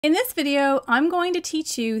In this video, I'm going to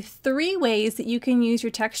teach you 3 ways that you can use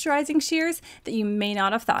your texturizing shears that you may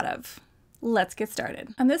not have thought of. Let's get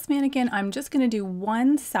started. On this mannequin, I'm just going to do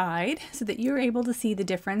one side so that you're able to see the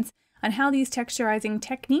difference on how these texturizing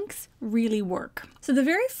techniques really work. So the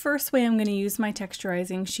very first way I'm going to use my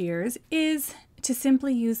texturizing shears is to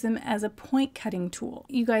simply use them as a point cutting tool.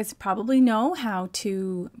 You guys probably know how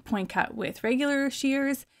to point cut with regular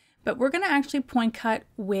shears, but we're going to actually point cut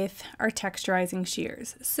with our texturizing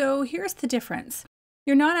shears. So here's the difference.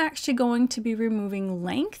 You're not actually going to be removing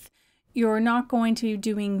length. You're not going to be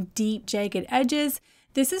doing deep jagged edges.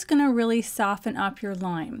 This is going to really soften up your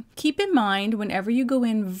line. Keep in mind, whenever you go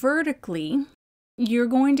in vertically, you're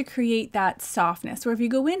going to create that softness. Or if you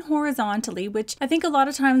go in horizontally, which I think a lot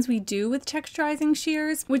of times we do with texturizing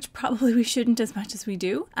shears, which probably we shouldn't as much as we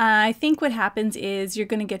do, I think what happens is you're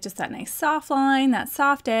going to get just that nice soft line, that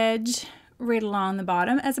soft edge right along the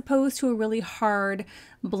bottom, as opposed to a really hard,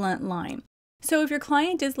 blunt line. So if your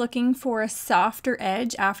client is looking for a softer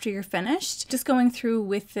edge after you're finished, just going through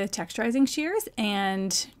with the texturizing shears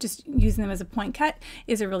and just using them as a point cut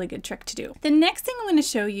is a really good trick to do. The next thing I'm going to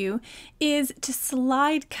show you is to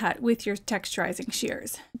slide cut with your texturizing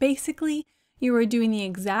shears. Basically, you are doing the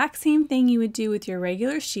exact same thing you would do with your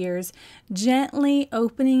regular shears, gently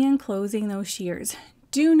opening and closing those shears.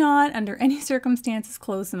 Do not, under any circumstances,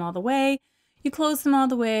 close them all the way. You close them all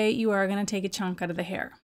the way, you are going to take a chunk out of the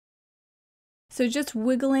hair. So just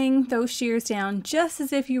wiggling those shears down just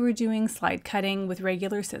as if you were doing slide cutting with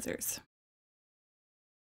regular scissors.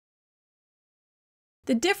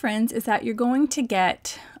 The difference is that you're going to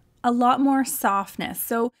get a lot more softness.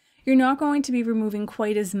 So you're not going to be removing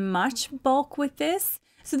quite as much bulk with this.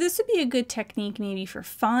 So this would be a good technique maybe for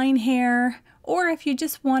fine hair, or if you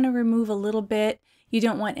just want to remove a little bit, you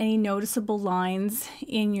don't want any noticeable lines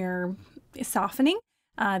in your softening,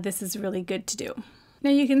 this is really good to do. Now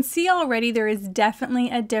you can see already there is definitely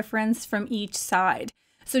a difference from each side.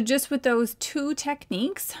 So just with those 2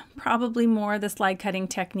 techniques, probably more the slide cutting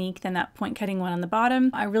technique than that point cutting one on the bottom.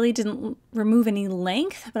 I really didn't remove any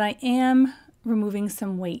length, but I am removing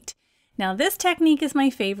some weight. Now this technique is my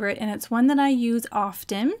favorite and it's one that I use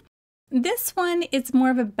often. This one, it's more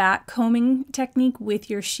of a back combing technique with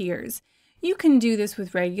your shears. You can do this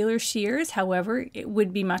with regular shears, however, it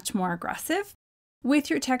would be much more aggressive.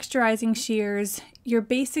 With your texturizing shears, you're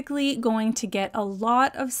basically going to get a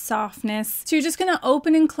lot of softness. So you're just going to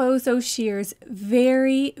open and close those shears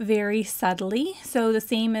very, very subtly. So the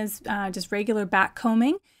same as just regular back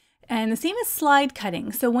combing, and the same as slide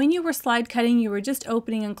cutting. So when you were slide cutting, you were just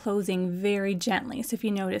opening and closing very gently. So if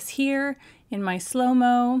you notice here in my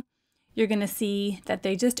slow-mo, you're going to see that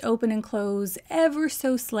they just open and close ever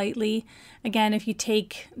so slightly. Again, if you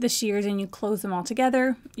take the shears and you close them all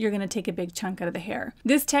together, you're going to take a big chunk out of the hair.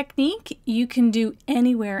 This technique you can do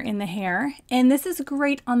anywhere in the hair, and this is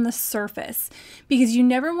great on the surface because you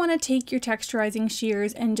never want to take your texturizing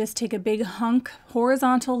shears and just take a big hunk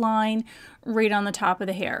horizontal line right on the top of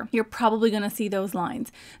the hair. You're probably going to see those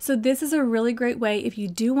lines. So this is a really great way if you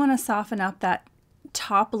do want to soften up that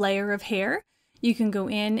top layer of hair. You can go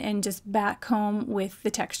in and just back comb with the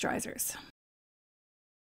texturizers.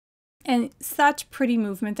 And such pretty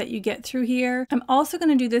movement that you get through here. I'm also going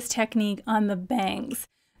to do this technique on the bangs.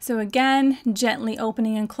 So again, gently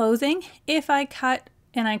opening and closing. If I cut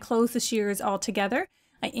and I close the shears all together,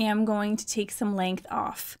 I am going to take some length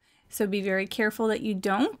off. So be very careful that you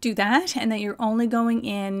don't do that and that you're only going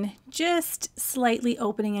in just slightly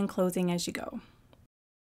opening and closing as you go.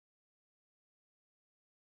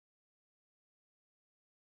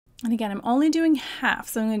 And again, I'm only doing half.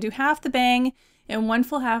 So I'm going to do half the bang and 1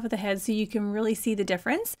 full half of the head so you can really see the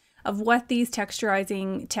difference of what these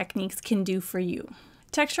texturizing techniques can do for you.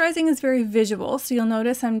 Texturizing is very visual, so you'll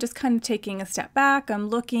notice I'm just kind of taking a step back, I'm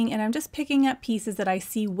looking, and I'm just picking up pieces that I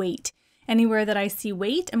see weight. Anywhere that I see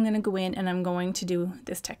weight, I'm going to go in and I'm going to do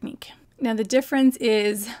this technique. Now the difference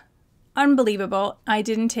is unbelievable. I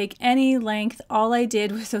didn't take any length. All I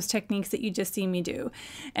did was those techniques that you just see me do.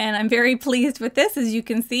 And I'm very pleased with this, as you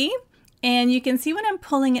can see. And you can see when I'm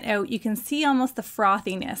pulling it out, you can see almost the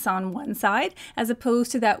frothiness on one side as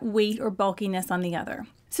opposed to that weight or bulkiness on the other.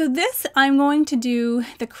 So this, I'm going to do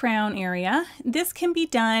the crown area. This can be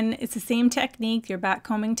done, it's the same technique, your back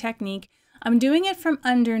combing technique. I'm doing it from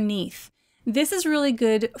underneath. This is really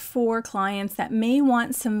good for clients that may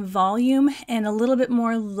want some volume and a little bit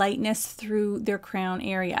more lightness through their crown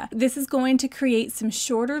area. This is going to create some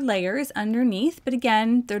shorter layers underneath, but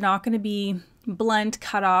again, they're not going to be blunt,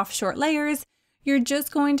 cut off short layers. You're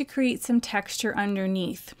just going to create some texture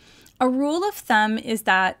underneath. A rule of thumb is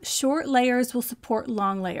that short layers will support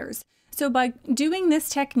long layers. So by doing this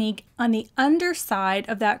technique on the underside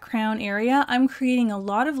of that crown area, I'm creating a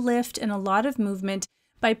lot of lift and a lot of movement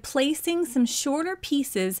by placing some shorter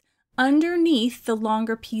pieces underneath the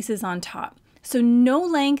longer pieces on top. So no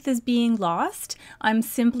length is being lost. I'm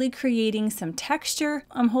simply creating some texture.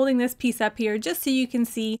 I'm holding this piece up here just so you can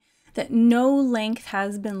see that no length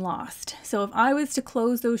has been lost. So if I was to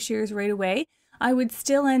close those shears right away, I would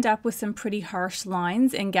still end up with some pretty harsh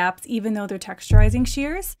lines and gaps, even though they're texturizing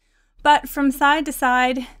shears. But from side to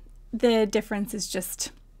side, the difference is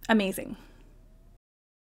just amazing.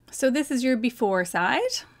 So this is your before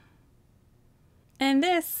side, and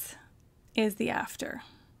this is the after.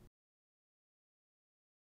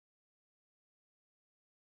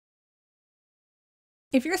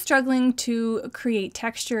 If you're struggling to create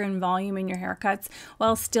texture and volume in your haircuts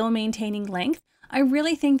while still maintaining length, I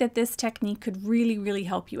really think that this technique could really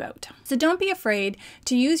help you out. So don't be afraid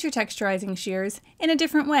to use your texturizing shears in a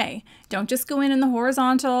different way. Don't just go in the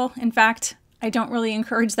horizontal. In fact, I don't really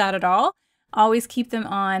encourage that at all. Always keep them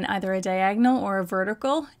on either a diagonal or a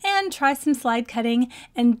vertical, and try some slide cutting,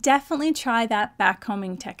 and definitely try that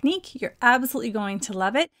backcombing technique. You're absolutely going to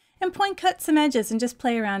love it. And point cut some edges and just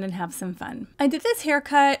play around and have some fun. I did this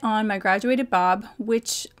haircut on my graduated bob,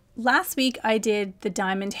 which last week I did the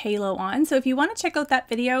diamond halo on. So if you want to check out that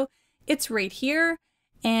video, it's right here.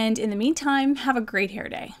 And in the meantime, have a great hair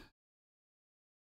day.